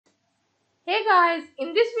Hey guys,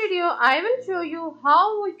 in this video I will show you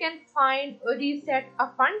how we can find or reset a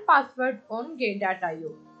fund password on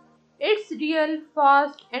Gate.io. It's real,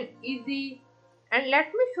 fast and easy, and let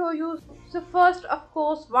me show you. So first of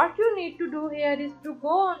course what you need to do here is to go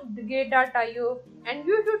on the Gate.io and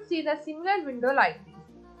you should see the similar window like this.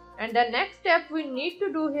 And the next step we need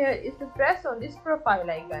to do here is to press on this profile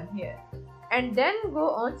icon here and then go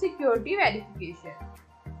on security verification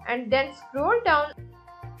and then scroll down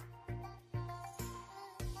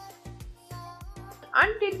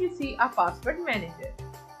until you see a password manager,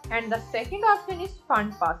 and the second option is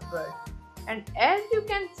fund password. And as you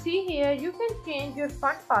can see here, you can change your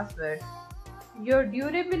fund password. Your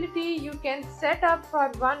durability you can set up for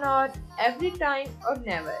 1 hour every time or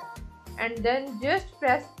never, and then just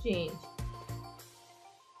press change.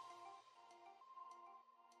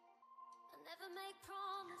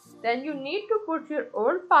 Then you need to put your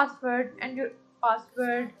old password and your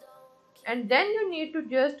password, and then you need to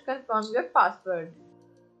just confirm your password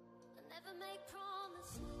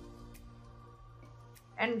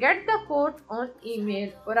and get the code on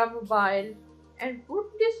email or a mobile and put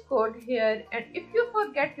this code here. And if you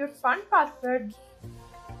forget your fund password,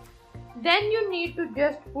 then you need to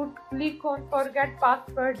just click on forget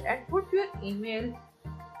password and put your email,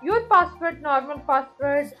 your password, normal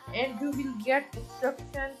password, and you will get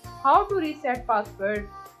instructions how to reset password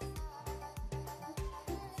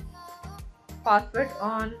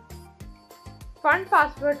on fund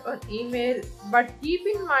password on email. But keep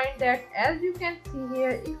in mind that as you can see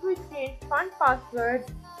here, if we change fund password,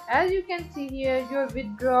 as you can see here, your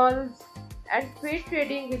withdrawals and paid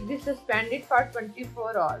trading will be suspended for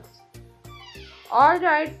 24 hours.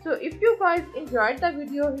 Alright, so if you guys enjoyed the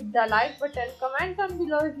video, hit the like button, comment down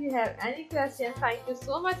below if you have any questions. Thank you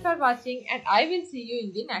so much for watching and I will see you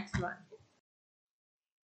in the next one.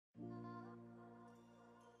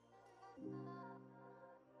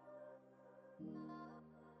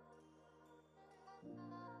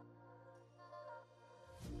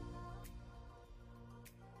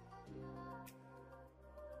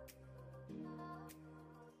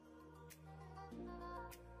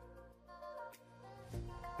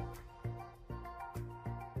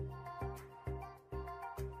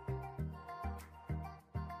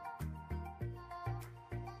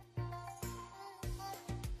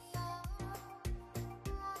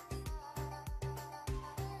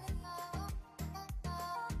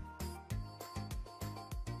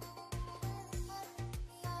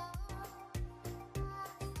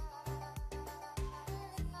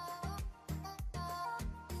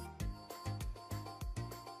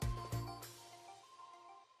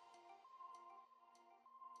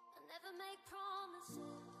 Never make promises,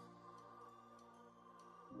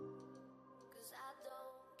 'cause I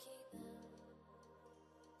don't keep them.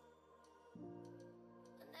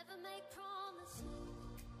 I never make promises.